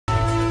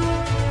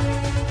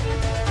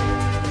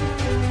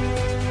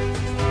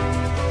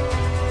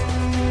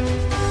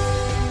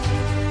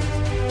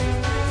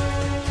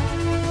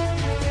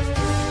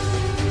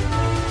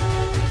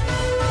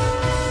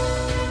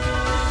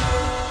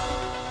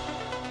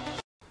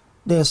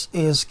This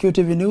is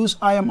QTV News.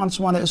 I am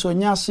Ansumana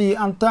Esonyasi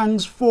and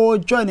thanks for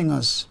joining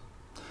us.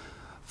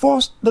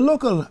 First, the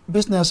local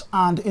business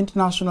and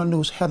international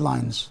news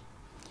headlines.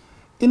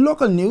 In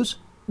local news,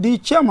 the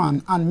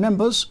chairman and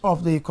members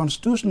of the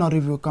Constitutional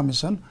Review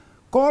Commission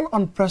call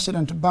on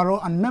President Barrow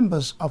and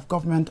members of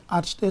government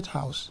at State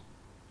House.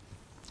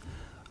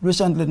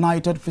 Recently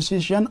knighted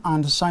physician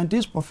and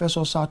scientist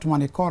Professor Sir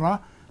Tumani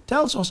Corrah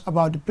tells us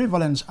about the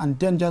prevalence and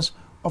dangers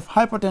of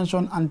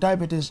hypertension and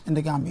diabetes in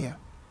the Gambia.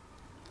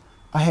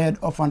 Ahead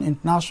of an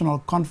international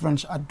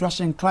conference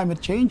addressing climate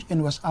change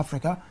in West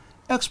Africa,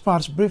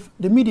 experts brief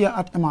the media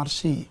at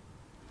MRC.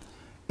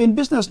 In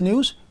business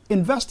news,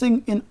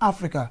 investing in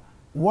Africa,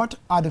 what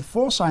are the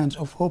 4 signs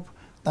of hope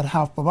that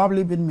have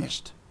probably been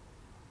missed?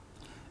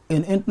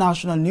 In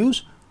international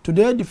news,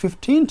 today the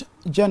 15th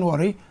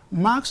January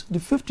marks the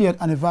 50th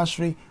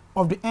anniversary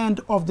of the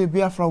end of the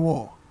Biafran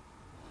War.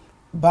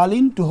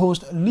 Berlin to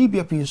host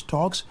Libya peace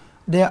talks,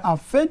 there are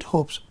faint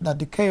hopes that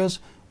the chaos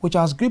which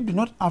has gripped the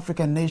North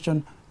African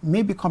nation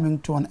may be coming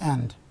to an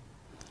end.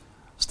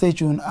 Stay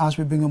tuned as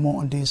we bring you more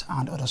on these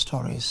and other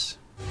stories.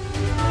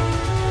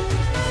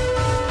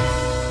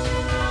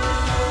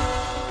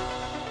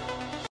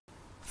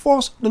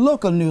 First, the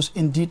local news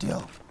in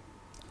detail.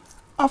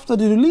 After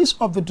the release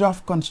of the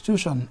draft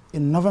constitution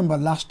in November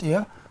last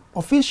year,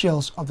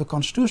 officials of the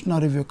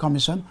Constitutional Review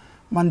Commission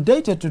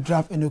mandated to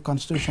draft a new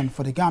constitution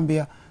for the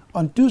Gambia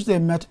on Tuesday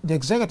met the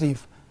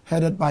executive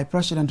headed by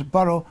President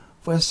Barrow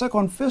for a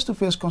second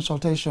face-to-face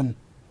consultation.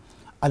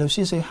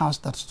 Alusise has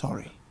that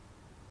story.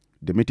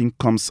 The meeting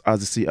comes as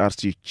the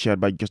CRC, chaired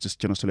by Justice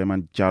General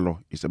Suleiman Jallow,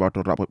 is about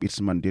to wrap up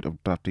its mandate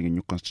of drafting a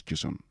new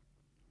constitution.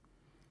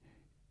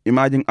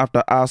 Emerging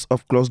after hours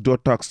of closed-door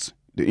talks,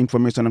 the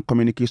Information and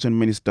Communication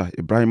Minister,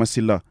 Ibrahim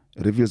Silla,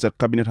 reveals that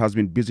Cabinet has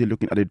been busy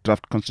looking at the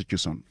draft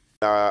constitution.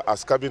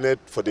 As Cabinet,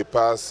 for the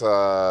past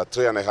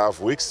 3.5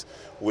 weeks,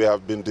 we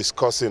have been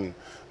discussing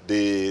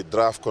the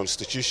draft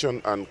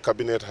constitution, and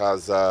Cabinet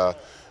has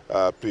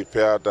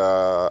prepared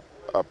a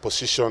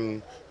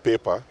position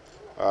paper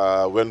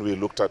when we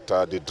looked at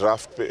the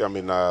draft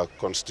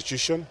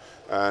constitution,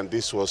 and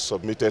this was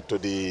submitted to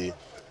the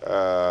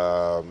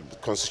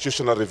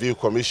Constitutional Review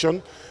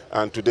Commission,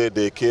 and today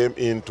they came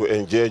in to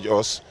engage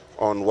us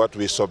on what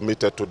we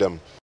submitted to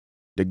them.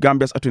 The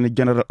Gambia's Attorney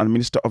General and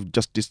Minister of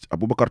Justice,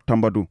 Abubakar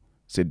Tambadou,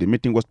 said the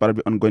meeting was part of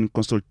the ongoing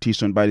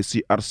consultation by the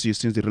CRC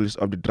since the release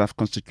of the draft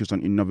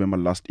constitution in November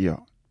last year.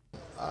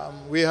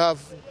 We have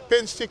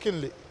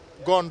painstakingly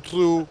gone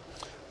through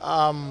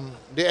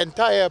the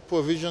entire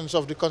provisions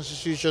of the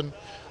Constitution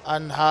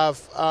and have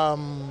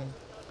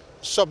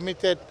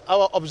submitted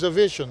our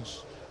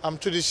observations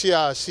to the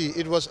CRC.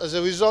 It was as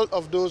a result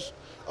of those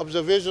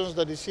observations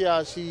that the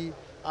CRC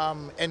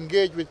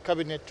engaged with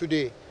Cabinet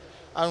today.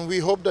 And we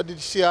hope that the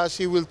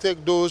CRC will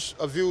take those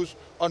views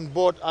on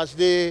board as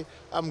they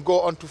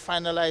go on to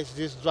finalize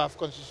this draft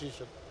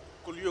constitution.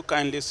 Could you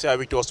kindly share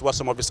with us what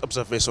some of these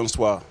observations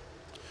were?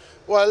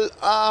 Well,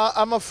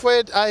 I'm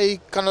afraid I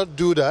cannot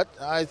do that.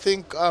 I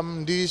think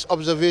these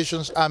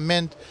observations are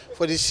meant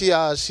for the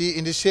CRC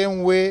in the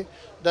same way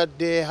that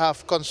they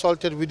have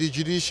consulted with the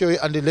judiciary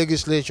and the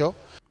legislature.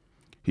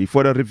 He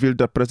further revealed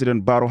that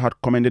President Barrow had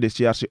commended the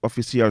CRC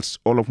officials,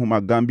 all of whom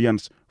are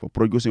Gambians, for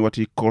producing what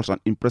he calls an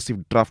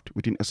impressive draft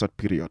within a short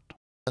period.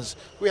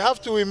 We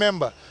have to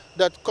remember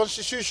that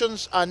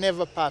constitutions are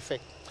never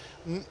perfect.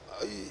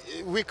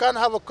 We can't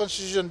have a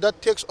constitution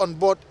that takes on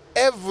board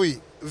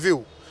every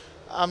view.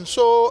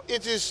 So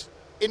it is,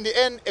 in the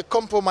end, a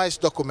compromise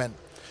document.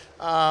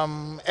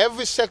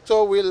 Every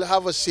sector will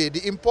have a say.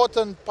 The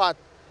important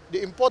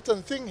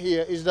thing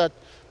here is that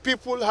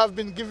people have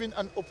been given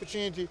an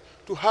opportunity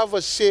to have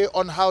a say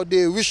on how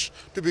they wish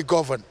to be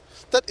governed.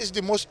 That is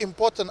the most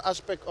important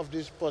aspect of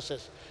this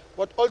process.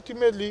 But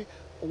ultimately,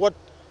 what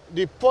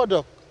the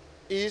product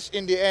is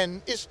in the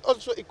end is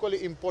also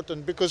equally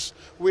important, because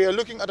we are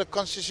looking at a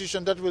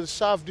constitution that will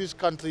serve this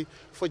country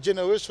for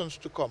generations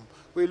to come.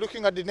 We're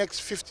looking at the next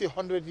 50,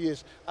 100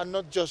 years, and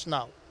not just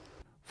now.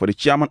 For the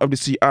chairman of the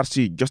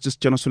CRC, Justice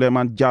General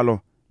Suleiman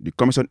Jallow, the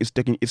commission is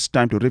taking its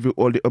time to review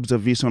all the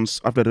observations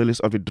after the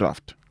release of the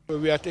draft.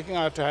 We are taking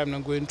our time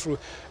and going through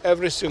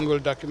every single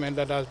document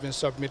that has been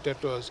submitted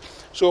to us.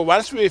 So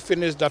once we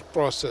finish that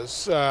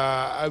process,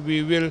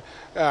 we will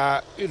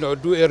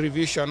do a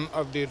revision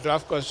of the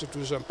draft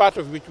constitution, part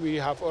of which we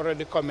have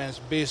already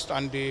commenced based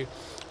on the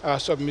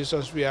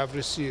submissions we have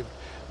received.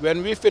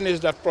 When we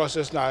finish that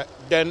process now,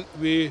 then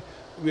we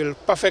will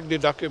perfect the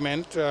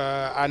document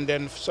and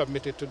then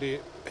submit it to the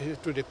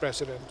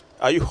President.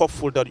 Are you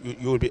hopeful that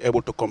you will be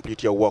able to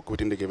complete your work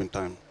within the given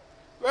time?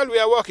 Well, we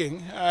are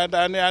working, and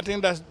I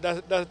think that's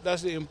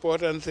the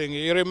important thing.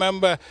 You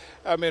remember,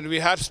 we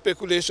had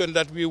speculation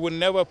that we would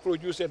never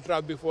produce a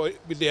draft before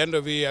the end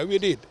of the year. We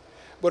did.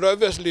 But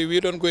obviously, we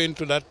don't go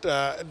into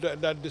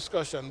that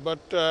discussion. But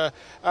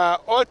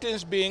all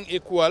things being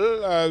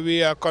equal,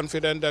 we are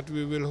confident that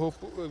we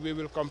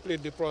will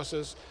complete the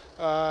process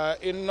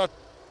in not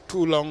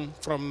too long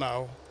from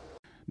now.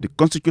 The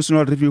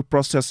constitutional review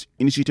process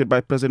initiated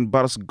by President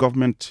Barrow's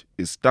government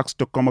is tasked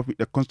to come up with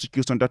a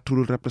constitution that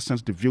truly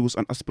represents the views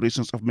and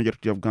aspirations of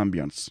majority of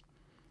Gambians.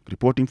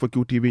 Reporting for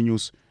QTV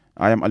News,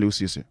 I am Aliou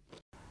Cisse.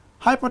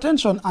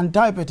 Hypertension and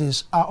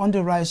diabetes are on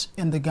the rise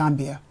in the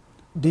Gambia.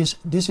 These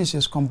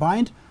diseases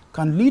combined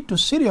can lead to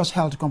serious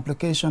health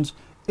complications,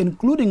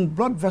 including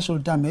blood vessel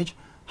damage,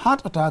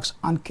 heart attacks,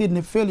 and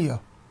kidney failure.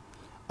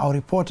 Our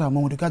reporter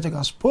Mamoudou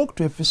Gajaga spoke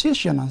to a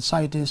physician and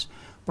scientist,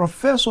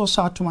 Professor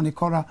Sir Tumani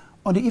Corrah,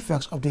 on the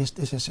effects of these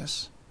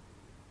diseases.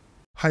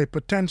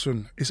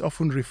 Hypertension is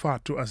often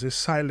referred to as a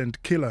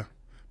silent killer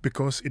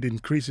because it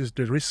increases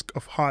the risk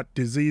of heart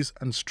disease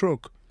and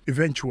stroke,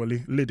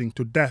 eventually leading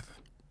to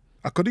death.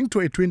 According to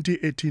a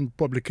 2018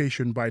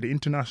 publication by the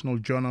International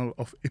Journal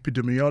of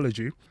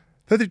Epidemiology,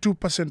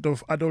 32%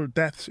 of adult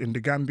deaths in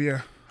the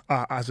Gambia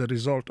are as a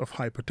result of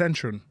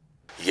hypertension.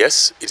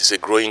 Yes, it is a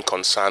growing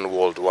concern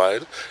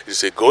worldwide. It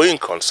is a growing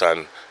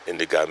concern in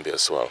the Gambia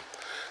as well.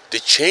 The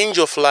change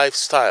of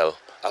lifestyle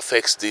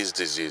affects these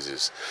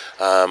diseases.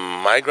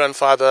 My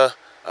grandfather,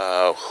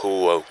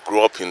 who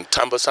grew up in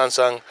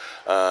Tambasansang,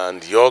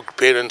 and your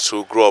parents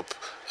who grew up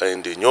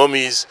in the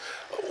Nyomis,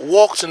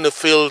 walked in the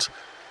field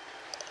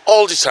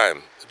all the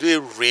time. They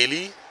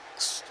really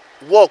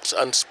worked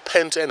and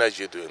spent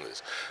energy doing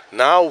this.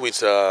 Now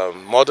with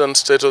modern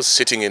status,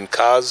 sitting in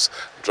cars,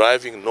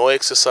 driving, no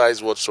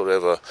exercise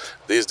whatsoever,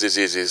 these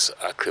diseases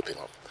are creeping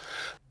up.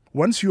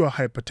 Once you are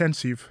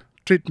hypertensive,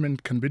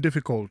 treatment can be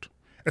difficult,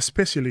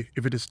 especially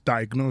if it is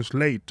diagnosed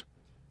late.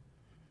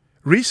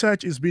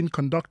 Research is being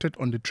conducted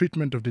on the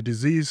treatment of the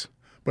disease,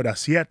 but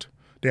as yet,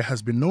 there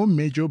has been no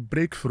major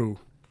breakthrough.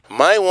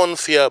 My one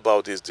fear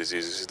about this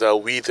disease is that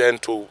we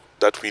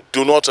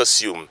do not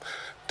assume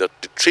that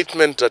the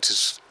treatment that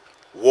is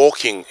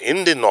working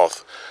in the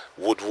north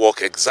would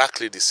work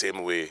exactly the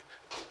same way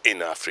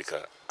in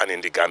Africa and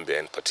in the Gambia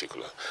in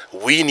particular.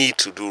 We need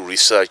to do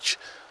research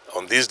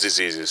on these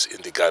diseases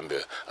in the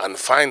Gambia and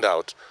find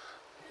out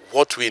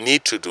what we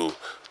need to do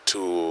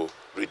to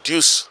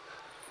reduce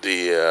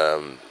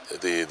the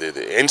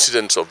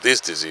incidence of this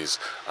disease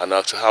and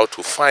how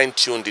to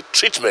fine-tune the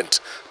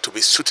treatment to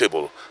be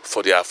suitable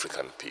for the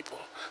African people.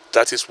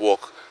 That is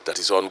work that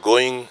is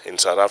ongoing in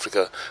South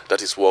Africa.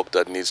 That is work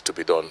that needs to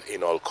be done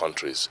in all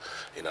countries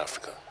in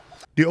Africa.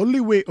 The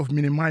only way of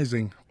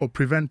minimizing or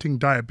preventing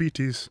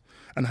diabetes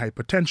and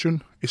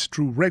hypertension is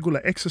through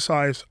regular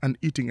exercise and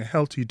eating a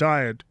healthy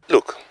diet.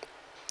 Look,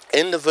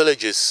 in the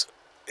villages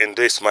in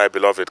this, my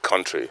beloved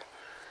country,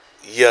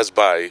 years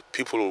by,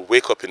 people will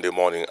wake up in the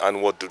morning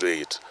and what do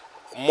they eat?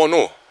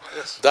 Mono.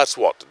 Yes. That's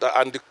what.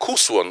 And the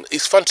kus one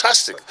is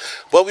fantastic.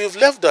 But we've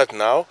left that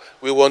now.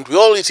 We're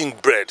all eating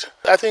bread.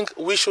 I think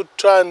we should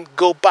try and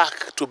go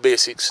back to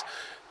basics.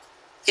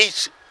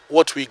 Eat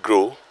what we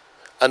grow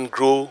and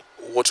grow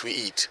what we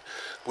eat.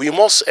 We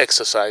must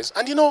exercise.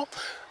 And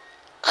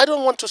I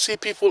don't want to see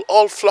people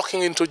all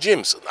flocking into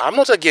gyms. I'm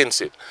not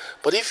against it.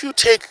 But if you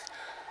take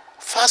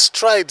fast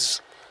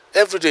strides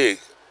every day,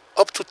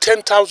 up to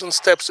 10,000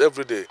 steps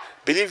every day,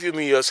 believe you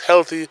me, you're as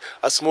healthy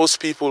as most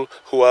people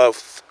who are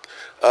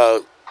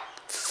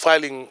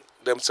finding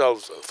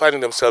themselves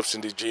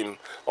in the gym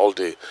all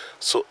day.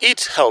 So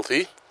eat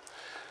healthy,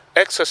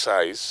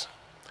 exercise,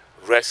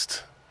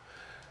 rest,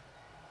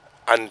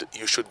 and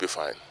you should be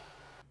fine.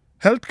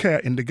 Healthcare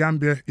in the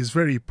Gambia is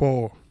very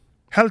poor.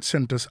 Health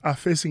centers are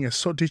facing a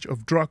shortage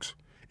of drugs,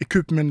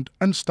 equipment,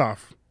 and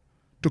staff.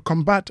 To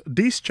combat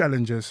these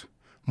challenges,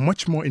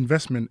 much more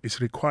investment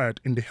is required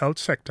in the health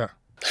sector.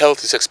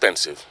 Health is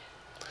expensive.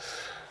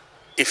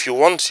 If you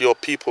want your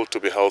people to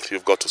be healthy,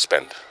 you've got to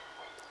spend.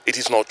 It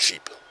is not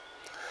cheap.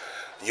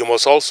 You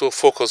must also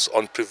focus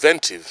on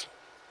preventive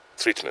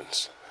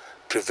treatments.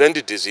 Prevent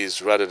the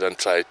disease rather than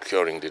try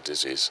curing the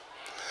disease.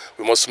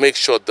 We must make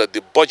sure that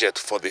the budget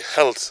for the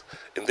health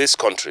in this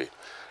country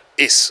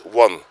is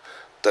one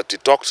that the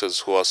doctors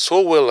who are so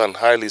well and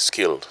highly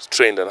skilled,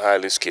 trained and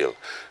highly skilled,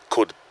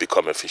 could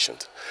become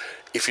efficient.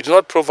 If you do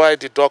not provide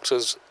the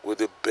doctors with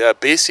the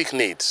basic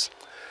needs,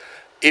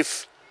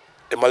 if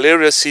a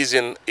malaria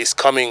season is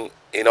coming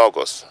in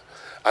August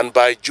and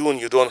by June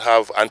you don't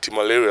have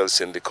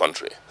anti-malarials in the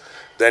country,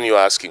 then you're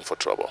asking for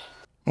trouble.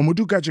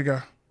 Mamoudou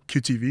Gajaga,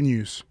 QTV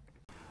News.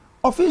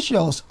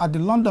 Officials at the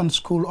London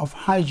School of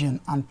Hygiene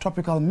and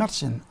Tropical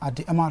Medicine at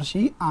the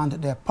MRC and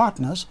their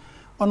partners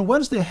on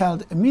Wednesday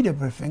held a media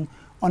briefing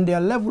on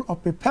their level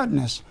of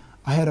preparedness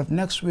ahead of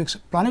next week's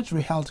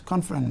Planetary Health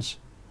Conference.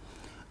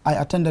 I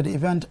attended the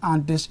event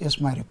and this is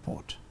my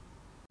report.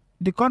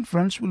 The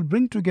conference will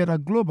bring together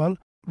global,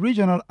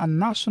 regional and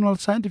national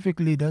scientific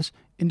leaders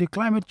in the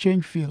climate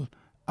change field,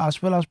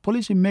 as well as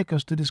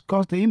policymakers to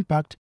discuss the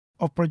impact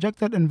of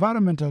projected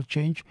environmental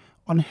change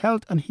on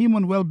health and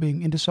human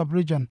well-being in the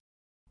sub-region.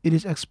 It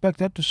is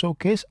expected to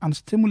showcase and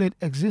stimulate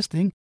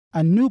existing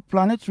and new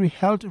planetary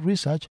health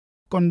research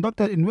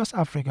conducted in West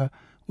Africa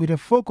with a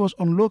focus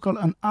on local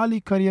and early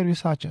career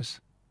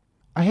researchers.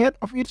 Ahead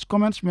of its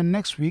commencement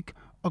next week,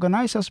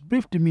 organizers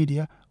briefed the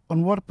media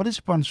on what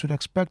participants should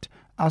expect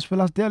as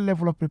well as their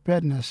level of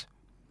preparedness.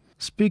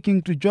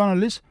 Speaking to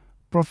journalists,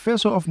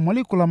 Professor of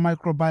Molecular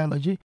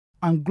Microbiology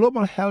and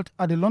Global Health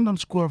at the London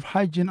School of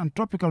Hygiene and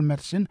Tropical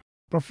Medicine,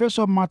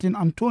 Professor Martin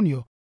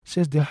Antonio,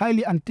 says the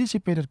highly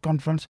anticipated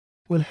conference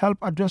will help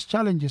address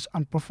challenges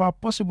and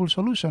provide possible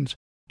solutions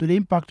to the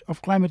impact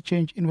of climate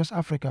change in West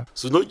Africa.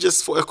 So not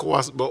just for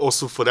ECOWAS, but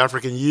also for the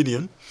African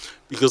Union,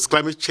 because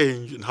climate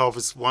change and health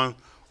is one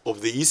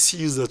of the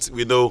issues that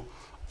we know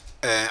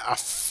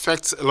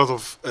affects a lot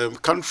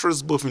of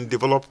countries, both in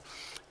developed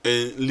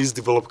and least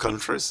developed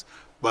countries.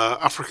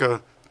 But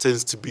Africa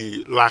tends to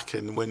be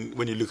lacking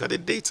when you look at the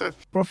data.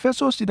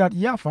 Professor Sidat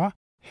Yafa,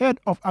 head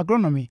of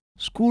agronomy,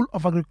 School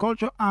of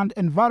Agriculture and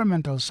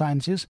Environmental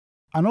Sciences,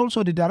 and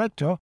also the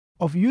director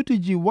of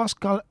UTG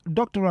Waskal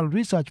Doctoral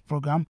Research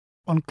Program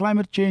on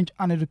Climate Change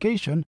and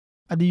Education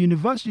at the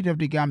University of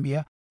the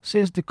Gambia,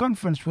 says the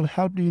conference will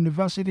help the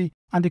university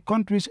and the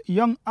country's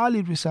young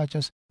early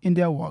researchers in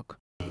their work.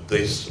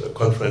 This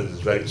conference is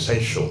very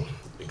essential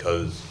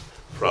because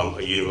from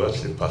a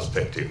university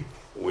perspective,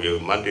 we are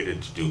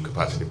mandated to do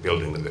capacity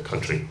building in the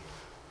country.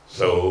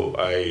 So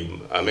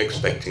I'm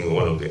expecting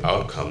one of the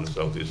outcomes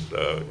of this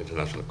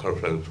international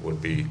conference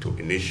would be to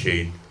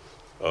initiate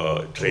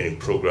a training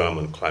program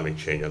on climate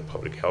change and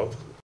public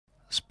health.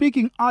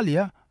 Speaking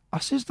earlier,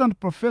 Assistant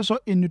Professor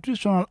in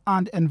Nutritional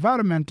and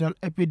Environmental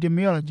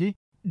Epidemiology,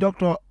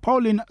 Dr.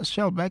 Pauline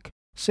Shelbeck,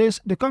 says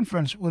the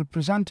conference will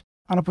present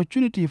an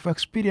opportunity for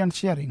experience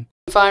sharing.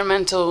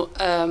 Environmental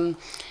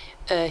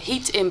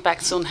heat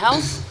impacts on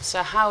health.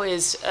 So how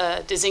is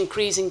this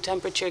increasing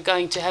temperature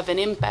going to have an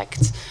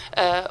impact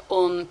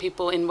on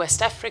people in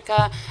West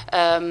Africa?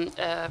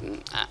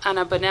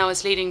 Anna Bonnell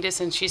is leading this,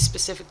 and she's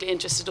specifically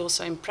interested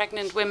also in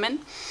pregnant women.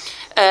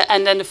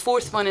 And then the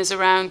fourth one is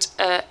around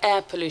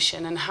air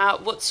pollution and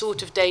what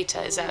sort of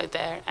data is out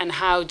there, and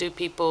how do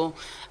people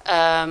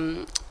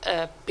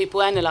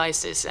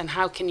analyze this, and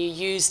how can you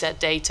use that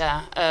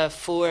data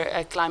for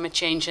climate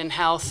change and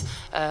health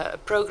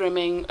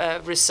programming,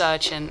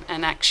 research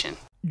and action.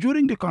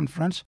 During the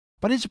conference,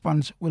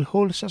 participants will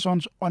hold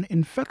sessions on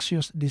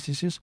infectious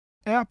diseases,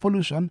 air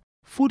pollution,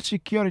 food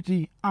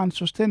security and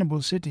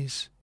sustainable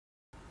cities.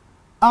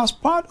 As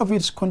part of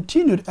its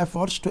continued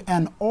efforts to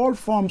end all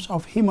forms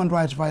of human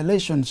rights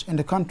violations in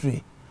the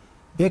country,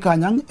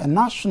 Bekanyang, a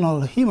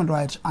national human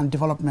rights and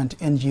development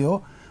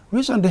NGO,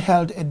 recently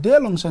held a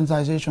day-long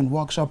sensitization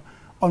workshop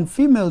on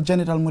female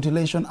genital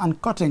mutilation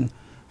and cutting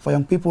for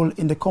young people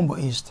in the Combo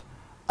East.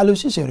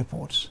 Alusise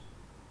reports.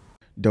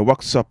 The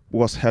workshop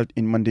was held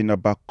in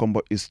Mandinaba,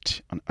 Combo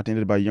East, and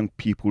attended by young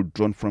people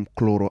drawn from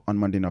Cloro and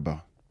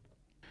Mandinaba.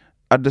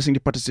 Addressing the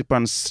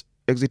participants,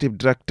 Executive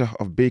Director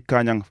of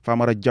Bekanyang,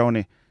 Famara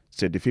Jaune,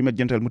 said the female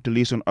genital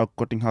mutilation or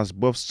cutting has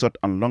both short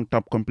and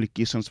long-term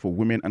complications for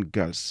women and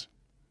girls.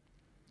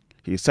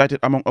 He cited,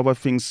 among other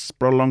things,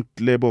 prolonged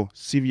labor,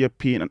 severe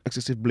pain, and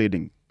excessive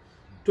bleeding.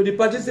 To the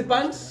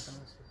participants,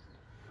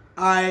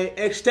 I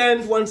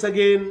extend once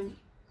again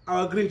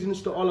our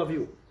greetings to all of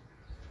you.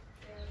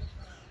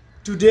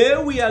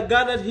 Today we are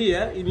gathered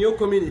here in your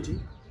community,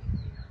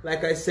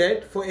 like I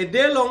said, for a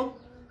day-long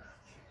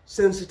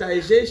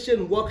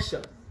sensitization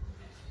workshop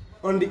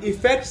on the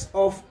effects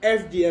of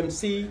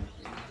FGMC,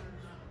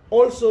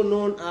 also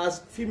known as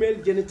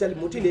female genital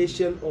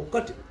mutilation or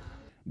cutting.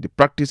 The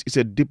practice is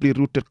a deeply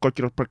rooted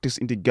cultural practice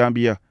in the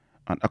Gambia,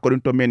 and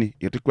according to many,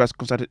 it requires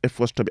concerted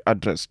efforts to be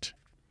addressed.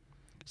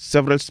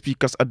 Several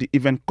speakers at the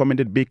event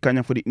commended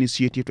Bekanyang for the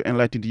initiative to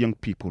enlighten the young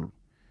people.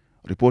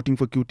 Reporting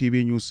for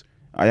QTV News,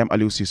 I am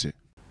Aliou Cisse.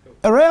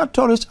 A rare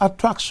tourist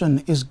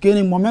attraction is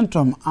gaining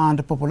momentum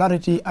and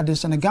popularity at the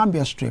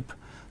Senegambia Strip.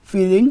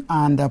 Feeding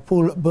and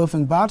pool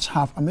birthing birds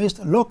have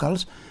amazed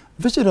locals,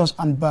 visitors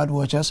and bird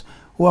watchers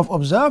who have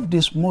observed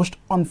this most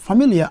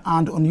unfamiliar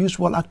and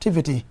unusual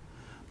activity.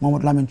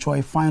 Mohamed Lamin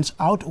Choi finds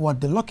out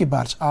what the lucky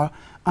birds are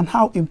and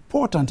how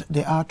important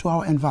they are to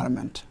our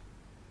environment.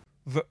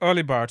 The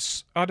early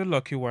birds are the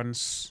lucky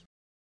ones.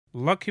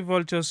 Lucky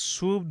vultures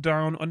swoop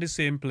down on the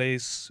same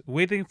place,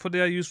 waiting for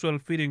their usual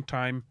feeding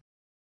time.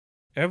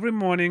 Every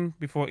morning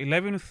before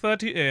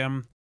 11:30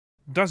 a.m.,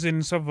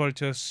 dozens of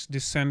vultures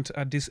descend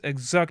at this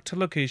exact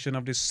location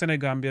of the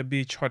Senegambia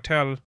Beach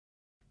Hotel.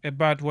 A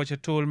bird watcher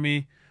told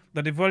me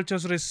that the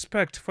vultures'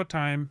 respect for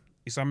time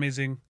is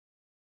amazing.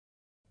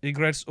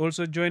 Egrets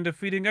also join the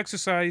feeding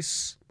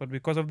exercise, but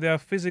because of their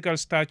physical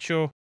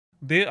stature,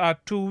 they are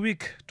too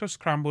weak to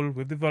scramble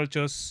with the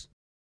vultures.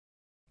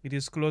 It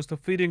is close to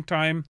feeding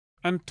time,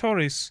 and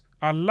tourists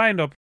are lined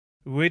up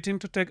waiting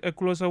to take a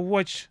closer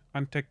watch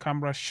and take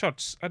camera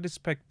shots at the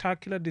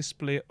spectacular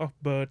display of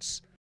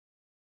birds.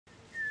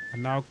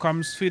 And now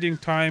comes feeding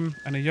time,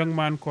 and a young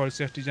man called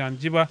Seftijan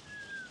Jiba,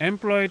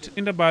 employed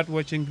in the bird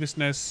watching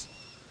business,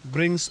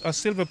 brings a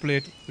silver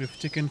plate with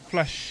chicken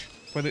flesh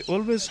for the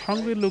always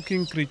hungry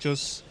looking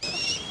creatures.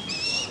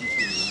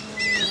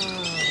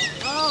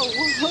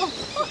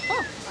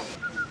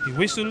 He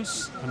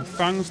whistles and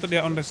thanks to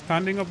their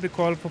understanding of the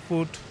call for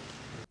food.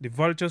 The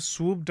vultures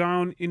swoop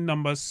down in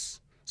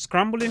numbers,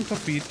 scrambling for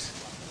feed.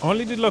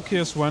 Only the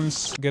luckiest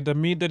ones get the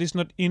meat that is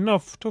not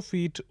enough to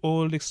feed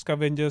all the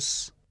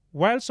scavengers.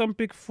 while some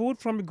pick food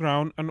from the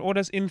ground and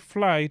others in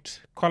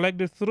flight collect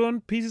the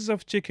thrown pieces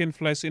of chicken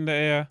flesh in the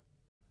air.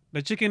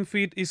 The chicken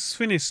feed is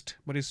finished,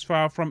 but is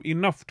far from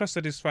enough to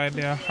satisfy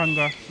their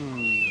hunger.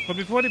 But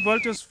before the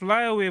vultures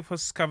fly away for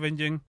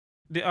scavenging,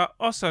 they are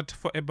ushered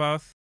for a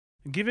bath,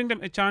 giving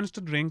them a chance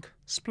to drink,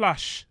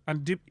 splash,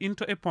 and dip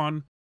into a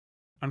pond.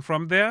 And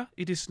from there,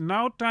 it is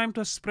now time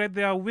to spread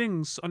their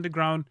wings on the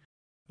ground,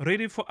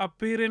 ready for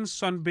appearing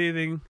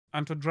sunbathing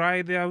and to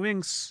dry their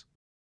wings.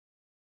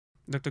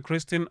 Dr.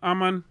 Christine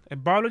Amann, a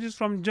biologist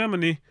from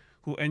Germany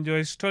who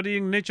enjoys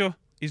studying nature,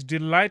 is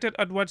delighted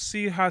at what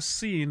she has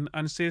seen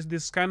and says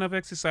this kind of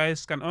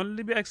exercise can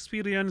only be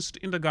experienced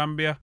in the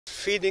Gambia.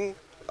 Feeding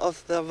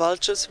of the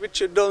vultures, which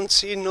you don't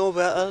see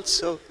nowhere else,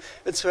 so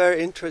it's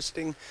very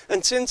interesting.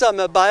 And since I'm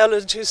a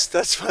biologist,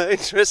 that's what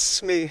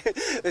interests me,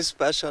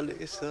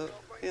 especially. So,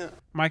 yeah.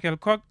 Michael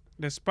Koch,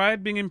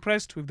 despite being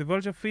impressed with the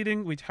vulture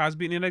feeding, which has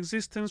been in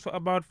existence for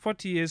about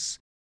 40 years,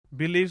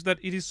 believes that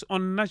it is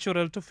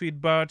unnatural to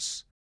feed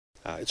birds.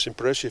 It's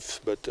impressive,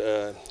 but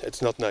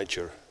it's not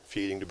nature,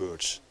 feeding the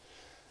birds.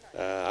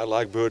 I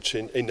like birds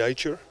in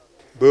nature.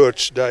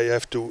 Birds, they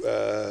have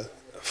to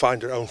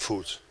find their own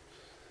food,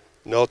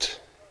 not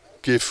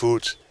give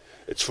food.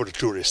 It's for the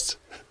tourists.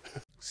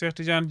 Sir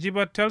Tijan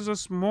Jiba tells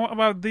us more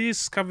about these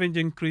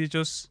scavenging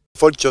creatures.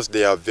 Vultures,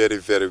 they are very,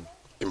 very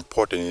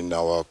important in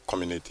our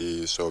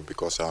community, so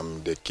because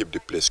they keep the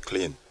place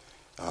clean.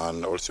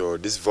 And also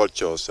these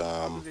vultures,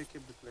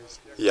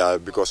 yeah,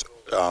 because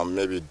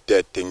maybe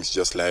dead things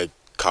just like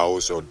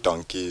cows or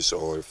donkeys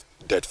or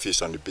dead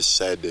fish on the beach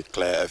side, they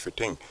clear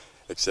everything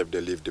except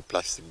they leave the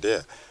plastic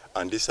there.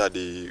 And these are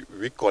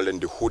we call them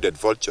the hooded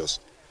vultures.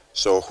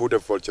 So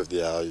hooded vultures,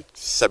 they are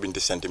 70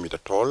 centimeter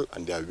tall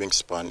and their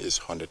wingspan is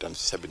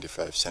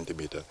 175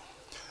 centimeter.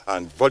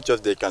 And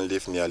vultures, they can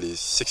live nearly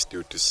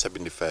 60 to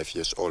 75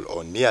 years old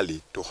or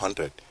nearly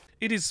 200.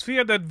 It is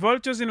feared that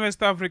vultures in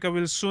West Africa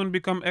will soon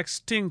become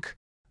extinct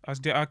as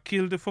they are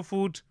killed for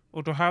food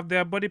or to have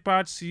their body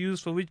parts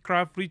used for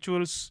witchcraft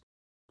rituals.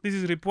 This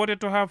is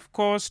reported to have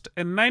caused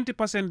a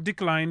 90%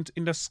 decline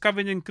in the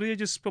scavenging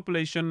creatures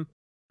population.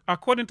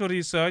 According to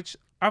research,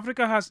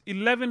 Africa has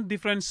 11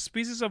 different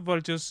species of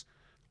vultures,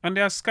 and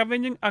their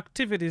scavenging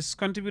activities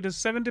contribute to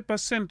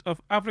 70%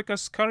 of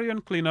Africa's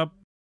carrion cleanup.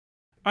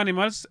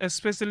 Animals,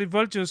 especially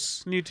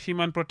vultures, need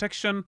human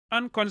protection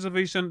and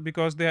conservation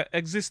because their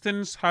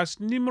existence has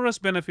numerous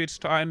benefits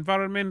to our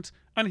environment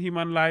and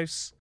human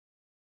lives.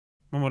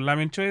 Momo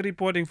Lamin Choi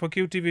reporting for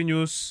QTV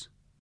News.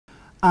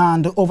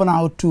 And over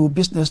now to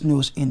business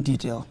news in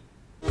detail.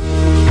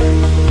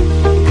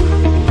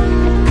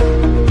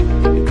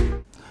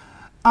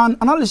 An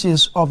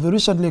analysis of the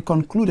recently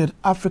concluded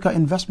Africa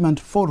Investment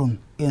Forum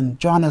in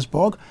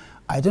Johannesburg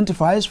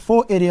identifies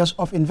 4 areas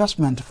of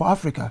investment for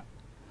Africa.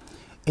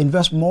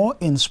 Invest more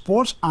in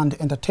sports and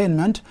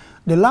entertainment.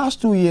 The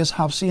last 2 years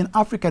have seen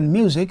African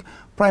music,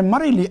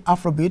 primarily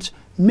Afrobeats,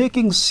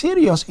 making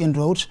serious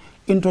inroads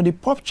into the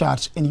pop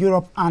charts in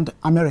Europe and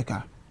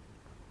America.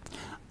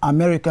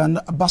 American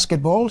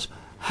basketball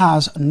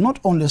has not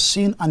only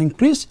seen an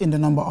increase in the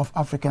number of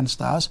African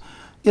stars,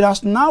 it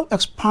has now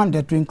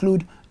expanded to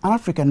include an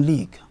African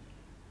League.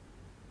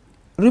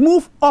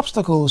 Remove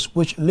obstacles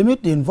which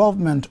limit the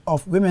involvement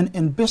of women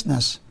in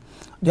business.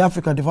 The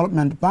Africa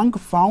Development Bank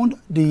found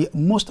the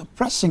most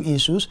pressing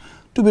issues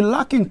to be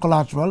lacking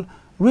collateral,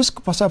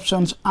 risk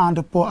perceptions,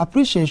 and poor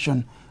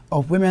appreciation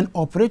of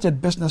women-operated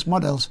business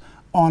models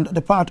on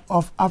the part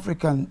of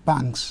African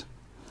banks.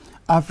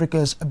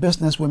 Africa's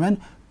businesswomen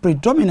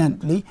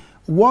predominantly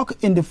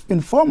work in the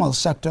informal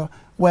sector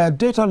where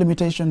data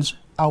limitations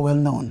are well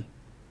known.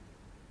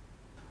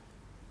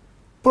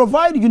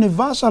 Provide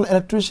universal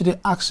electricity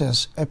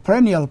access, a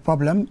perennial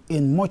problem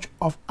in much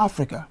of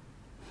Africa.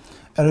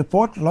 A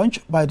report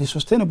launched by the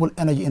Sustainable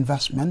Energy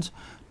Investment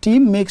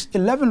team makes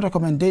 11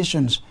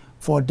 recommendations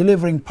for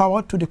delivering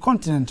power to the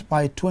continent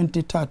by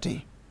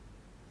 2030.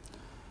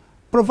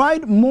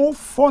 Provide more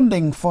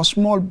funding for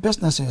small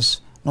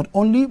businesses. Not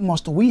only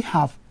must we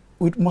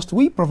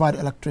provide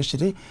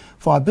electricity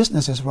for our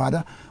businesses,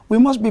 rather, we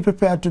must be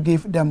prepared to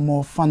give them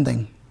more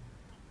funding.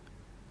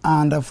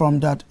 And from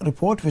that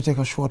report, we take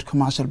a short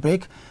commercial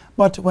break.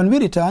 But when we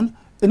return,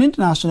 in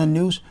international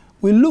news,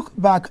 we look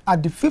back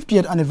at the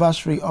 50th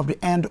anniversary of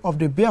the end of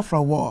the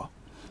Biafran War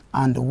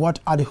and what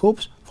are the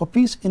hopes for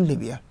peace in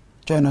Libya.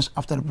 Join us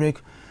after the break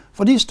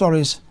for these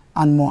stories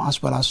and more,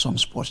 as well as some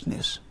sports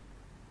news.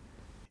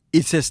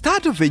 It's the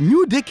start of a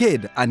new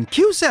decade, and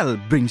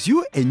QCell brings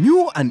you a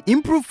new and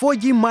improved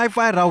 4G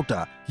MiFi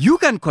router. You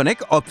can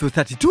connect up to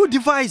 32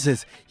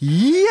 devices.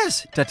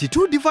 Yes,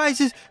 32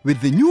 devices with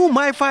the new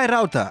MiFi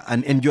router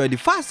and enjoy the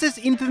fastest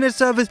internet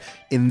service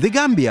in the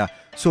Gambia.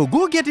 So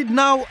go get it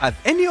now at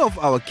any of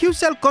our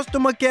QCell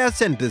customer care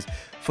centers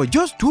for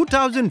just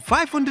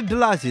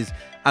 $2,500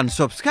 and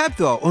subscribe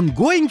to our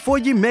ongoing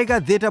 4G mega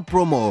data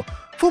promo.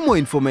 For more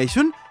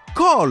information,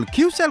 call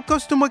QCell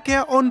customer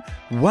care on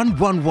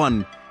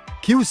 111.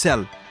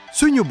 QCell,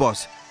 Sunyu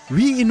Boss,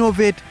 we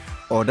innovate,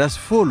 others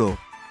follow.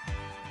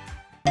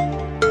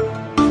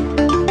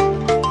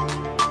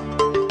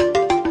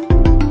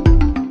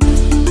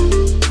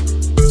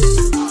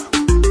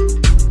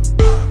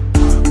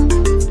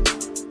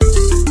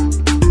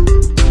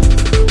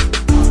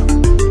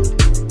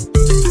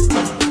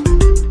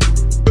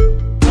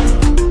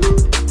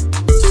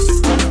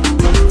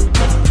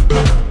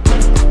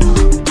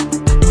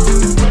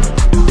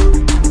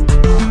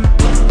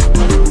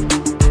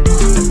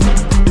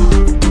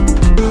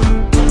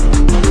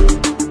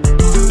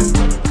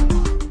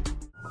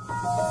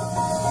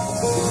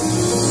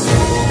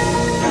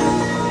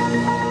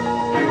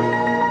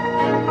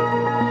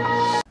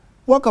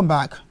 Welcome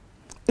back.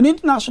 In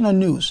international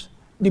news,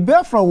 the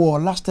Biafran War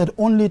lasted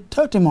only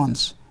 30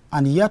 months,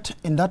 and yet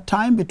in that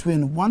time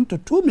between 1 to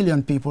 2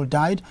 million people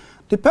died,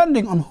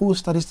 depending on whose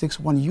statistics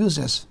one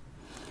uses.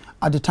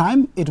 At the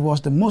time, it was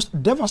the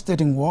most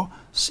devastating war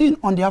seen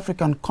on the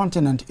African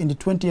continent in the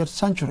 20th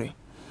century,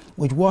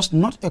 which was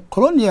not a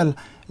colonial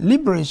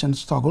liberation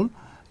struggle.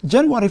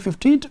 January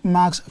 15th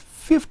marks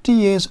 50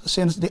 years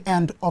since the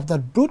end of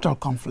that brutal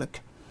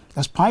conflict,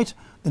 despite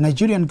the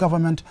Nigerian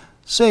government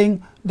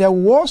saying there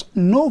was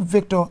no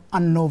victor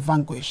and no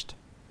vanquished.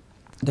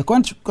 The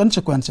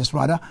consequences,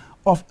 rather,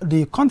 of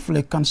the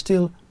conflict can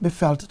still be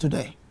felt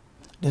today.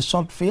 The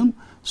short film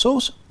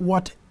shows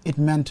what it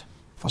meant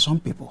for some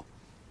people.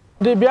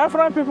 The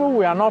Biafran people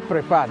were not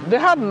prepared. They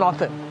had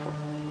nothing.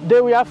 They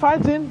were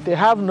fighting, they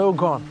have no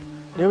gun.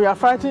 They were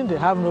fighting, they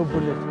have no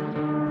bullet.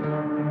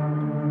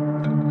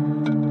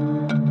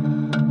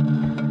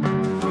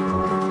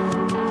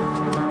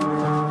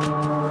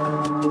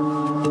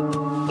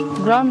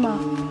 Grandma,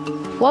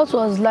 what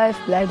was life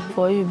like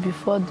for you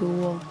before the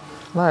war?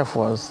 Life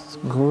was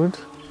good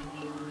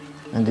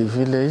in the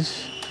village.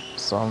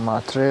 Some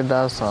are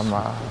traders, some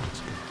are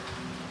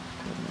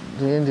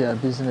doing their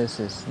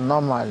businesses.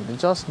 Normal,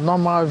 just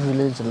normal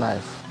village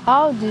life.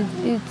 How did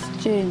it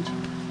change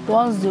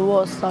once the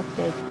war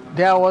started?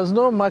 There was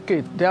no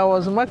market. There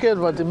was a market,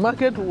 but the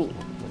market would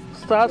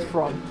start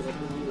from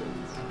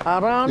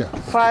around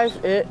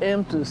 5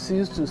 a.m. to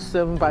 6 to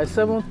 7. By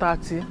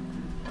 7:30,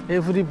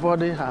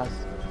 everybody has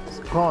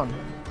gone.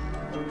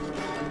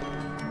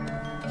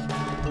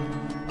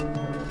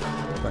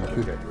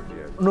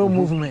 No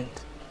movement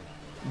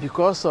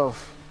because of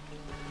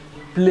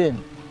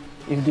plane.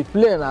 If the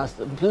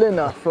plane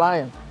are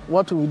flying,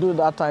 what we do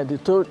that time? They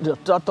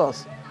taught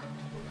us.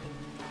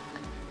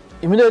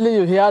 Immediately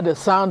you hear the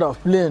sound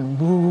of plane,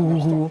 boo, boo,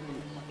 boo,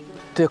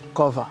 take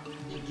cover.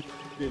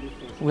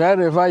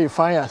 Wherever you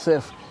find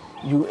yourself,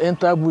 you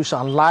enter bush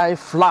and lie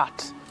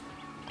flat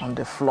on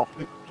the floor,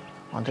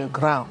 on the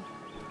ground.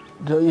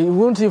 You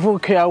won't even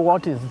care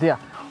what is there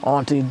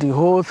until the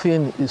whole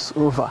thing is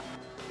over.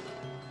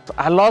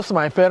 I lost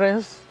my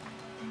parents.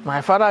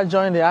 My father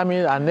joined the army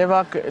and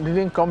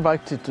didn't come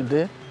back till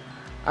today.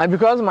 And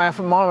because my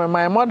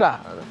mother,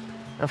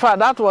 in fact,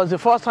 that was the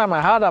first time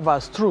I heard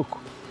about stroke.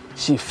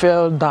 She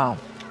fell down.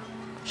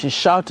 She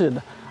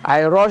shouted.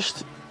 I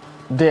rushed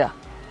there.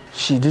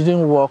 She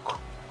didn't walk.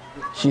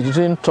 She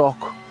didn't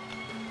talk.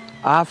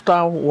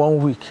 After 1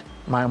 week,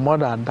 my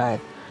mother died.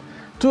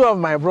 2 of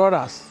my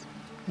brothers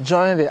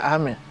joined the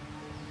army.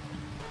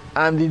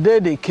 And the day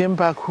they came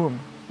back home,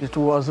 it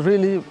was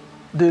really,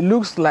 they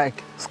looked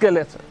like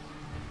skeleton.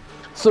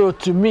 So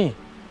to me,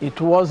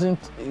 it wasn't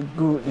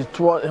good. It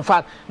was, in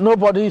fact,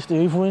 nobody used to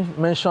even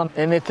mention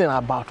anything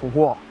about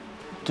war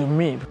to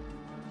me.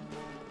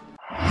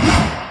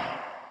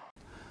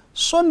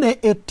 Sunday,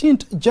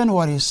 18th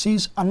January,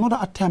 sees another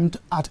attempt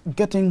at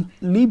getting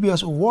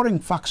Libya's warring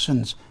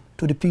factions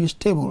to the peace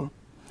table.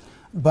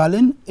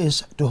 Berlin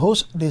is to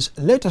host this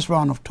latest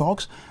round of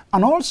talks,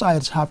 and all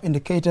sides have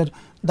indicated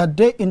that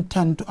they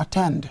intend to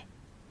attend.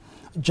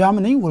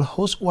 Germany will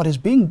host what is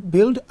being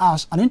billed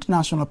as an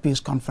international peace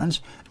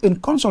conference in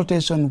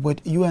consultation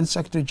with UN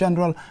Secretary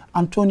General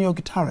Antonio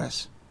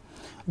Guterres.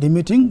 The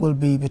meeting will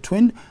be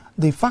between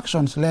the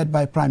factions led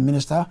by Prime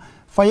Minister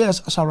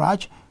Fayez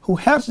Sarraj, who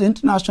heads the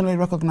internationally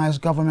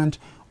recognized government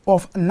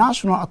of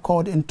National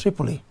Accord in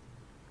Tripoli,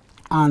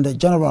 and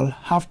General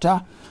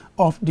Haftar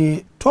of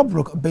the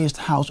Tobruk-based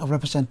House of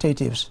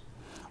Representatives.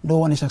 No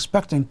one is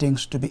expecting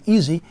things to be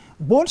easy.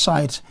 Both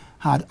sides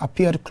had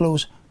appeared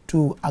close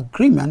to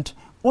agreement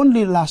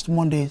only last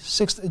Monday,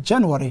 6th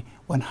January,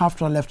 when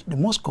Haftar left the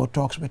Moscow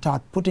talks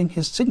without putting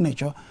his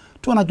signature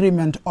to an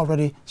agreement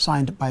already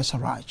signed by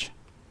Sarraj.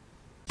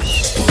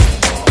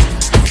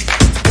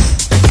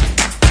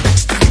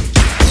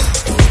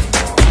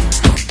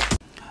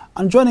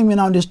 And joining me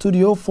now in the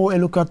studio for a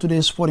look at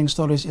today's sporting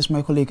stories is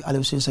my colleague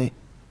Aliou Cissé.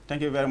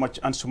 Thank you very much,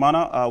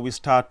 Ansumana. We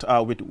start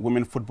with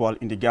women football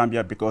in the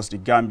Gambia because the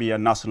Gambia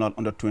national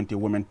under-20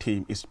 women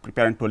team is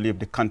preparing to leave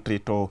the country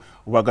to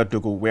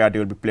Ouagadougou, where they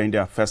will be playing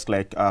their first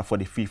leg for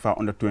the FIFA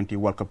under-20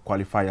 World Cup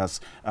qualifiers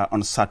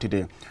on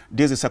Saturday.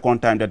 This is the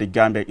second time that the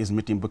Gambia is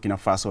meeting Burkina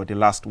Faso. The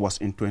last was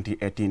in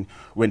 2018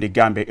 when the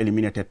Gambia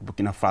eliminated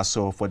Burkina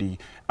Faso for the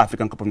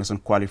African Cup of Nations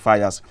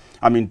qualifiers.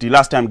 I mean, the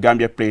last time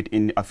Gambia played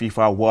in a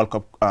FIFA World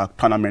Cup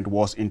tournament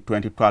was in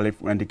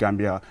 2012 when the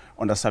Gambia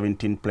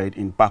under-17 played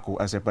in Baku,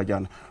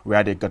 Azerbaijan,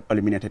 where they got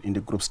eliminated in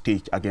the group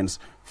stage against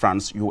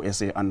France,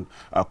 USA, and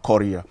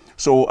Korea.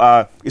 So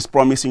it's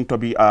promising to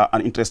be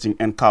an interesting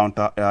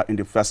encounter in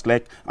the first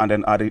leg, and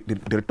then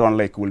the return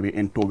leg will be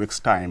in 2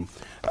 weeks' time.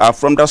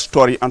 From that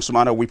story,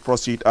 Ansumana, we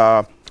proceed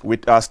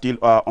with still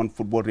on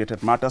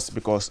football-related matters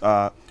because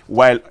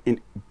while in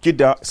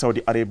Jeddah,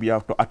 Saudi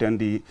Arabia, to attend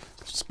the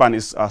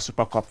Spanish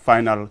Super Cup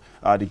final,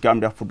 the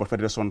Gambia Football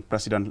Federation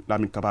President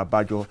Lamin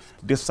Kababajo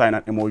did sign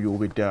an MOU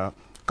with the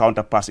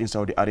counterparts in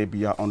Saudi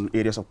Arabia on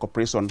areas of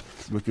cooperation,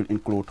 which will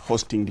include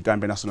hosting the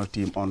Gambia national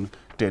team on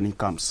training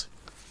camps.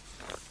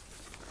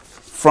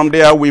 From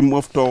there, we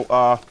move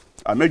to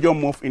a major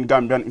move in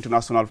Gambian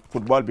international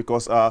football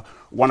because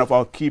one of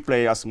our key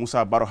players,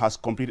 Musa Barrow, has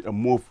completed a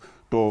move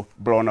to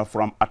Brona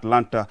from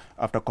Atlanta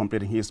after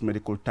completing his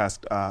medical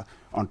test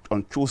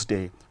on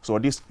Tuesday. So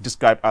this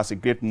described as a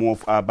great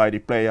move by the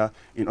player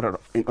in order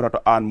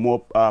to earn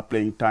more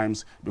playing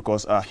times,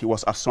 because he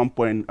was at some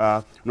point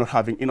not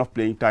having enough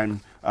playing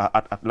time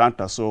at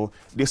Atlanta. So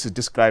this is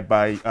described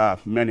by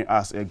many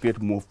as a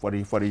great move for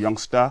the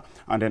youngster,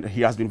 and then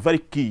he has been very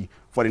key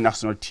for the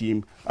national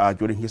team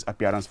during his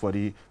appearance for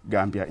the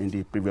Gambia in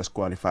the previous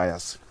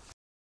qualifiers.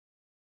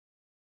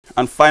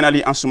 And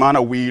finally,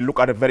 Ansumana, we look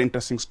at a very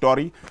interesting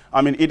story.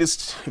 I mean, it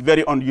is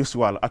very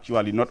unusual,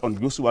 actually, not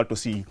unusual to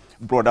see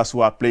brothers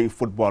who are playing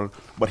football.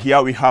 But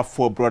here we have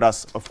 4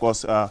 brothers, of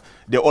course,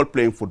 they're all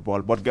playing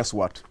football. But guess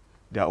what?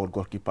 They are all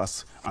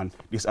goalkeepers. And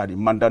these are the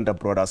Mandanda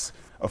brothers.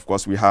 Of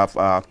course, we have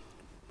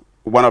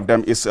one of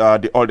them is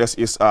the oldest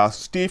is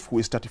Steve, who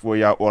is 34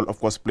 years old, of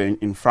course, playing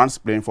in France,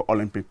 playing for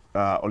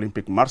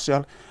Olympic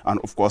Marseille, and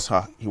of course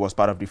he was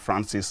part of the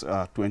France's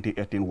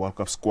 2018 World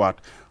Cup squad,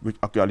 which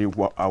actually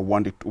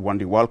won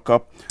the World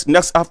Cup.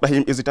 Next after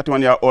him is the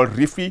 31-year-old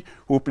Rifi,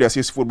 who plays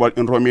his football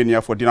in Romania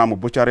for Dinamo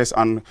Bucharest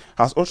and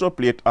has also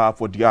played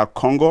for DR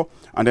Congo.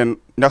 And then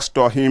next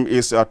to him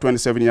is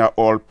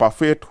 27-year-old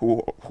Parfait,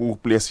 who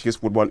plays his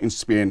football in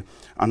Spain,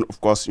 and of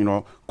course, you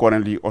know,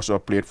 currently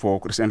also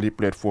recently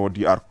played for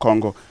DR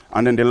Congo.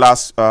 And then the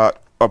last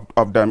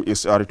of them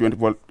is the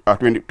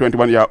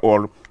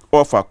 21-year-old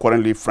Ofa,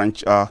 currently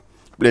French,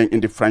 playing in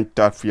the French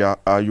third tier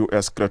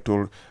US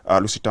Cretul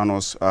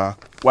Lusitanos.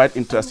 Quite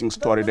interesting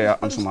story there,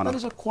 Ansumana. That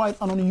is quite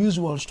an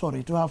unusual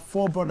story, to have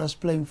 4 brothers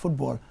playing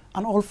football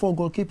and all 4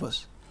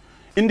 goalkeepers.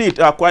 Indeed,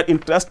 quite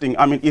interesting.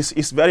 I mean,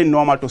 it's very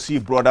normal to see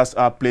brothers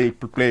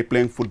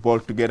playing football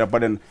together,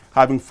 but then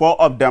having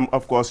 4 of them,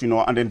 of course, you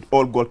know, and then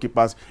all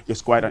goalkeepers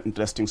is quite an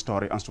interesting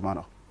story,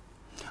 Ansumana.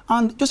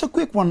 And just a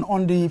quick one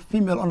on the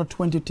female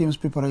under-20 teams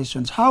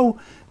preparations. How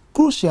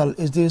crucial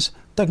is this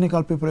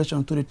technical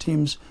preparation to the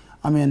teams,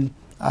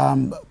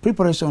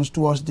 preparations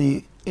towards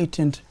the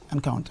 18th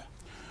encounter?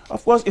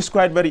 Of course, it's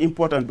quite very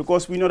important,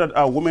 because we know that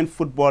women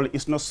football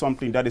is not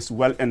something that is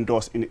well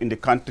endorsed in the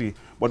country.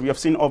 But we have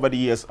seen over the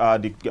years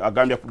the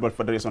Gambia Football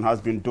Federation has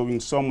been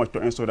doing so much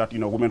to ensure that, you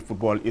know, women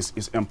football is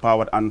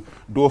empowered, and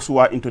those who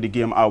are into the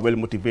game are well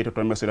motivated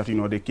to make sure that, you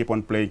know, they keep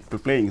on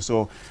playing.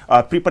 So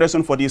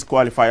preparation for these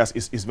qualifiers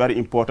is very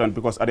important,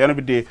 because at the end of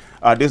the day,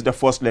 this is the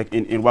first leg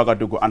in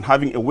Ouagadougou, and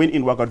having a win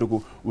in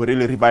Ouagadougou will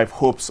really revive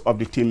hopes of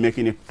the team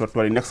making it to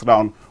the next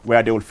round,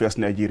 where they will face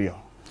Nigeria.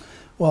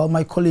 Well,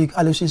 my colleague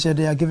Alice said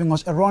they are giving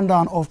us a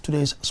rundown of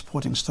today's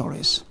sporting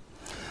stories.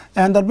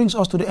 And that brings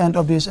us to the end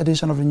of this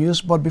edition of the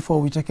news. But before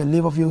we take a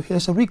leave of you,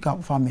 here's a recap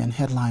of our main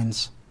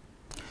headlines.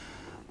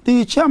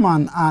 The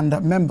chairman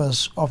and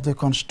members of the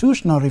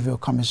Constitutional Review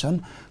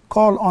Commission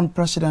call on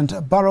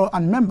President Barrow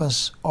and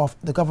members of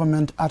the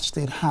government at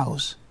State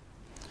House.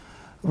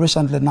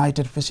 Recently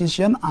knighted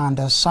physician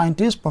and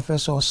scientist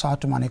Professor Sir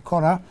Tumani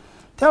Corrah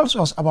tells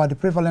us about the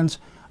prevalence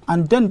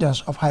and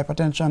dangers of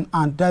hypertension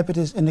and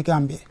diabetes in the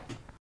Gambia.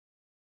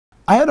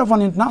 Ahead of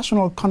an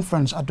international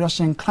conference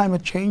addressing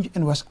climate change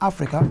in West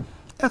Africa,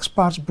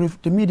 experts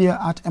briefed the media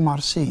at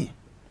MRC.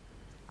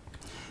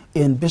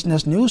 In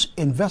business news,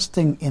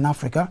 investing in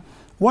Africa,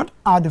 what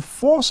are the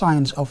 4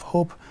 signs of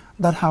hope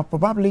that have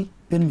probably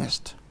been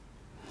missed?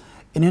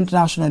 In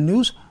international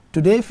news,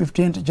 today,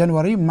 15th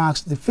January,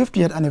 marks the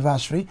 50th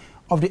anniversary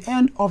of the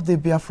end of the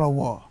Biafran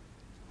War.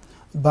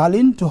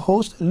 Berlin to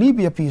host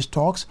Libya peace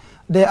talks,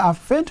 there are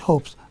faint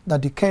hopes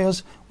that the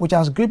chaos which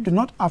has gripped the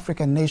North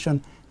African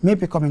nation may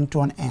be coming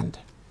to an end.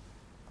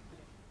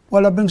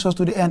 Well, that brings us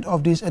to the end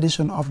of this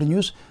edition of the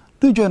news.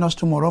 Do join us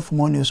tomorrow for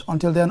more news.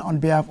 Until then, on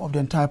behalf of the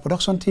entire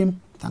production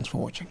team, thanks for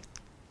watching.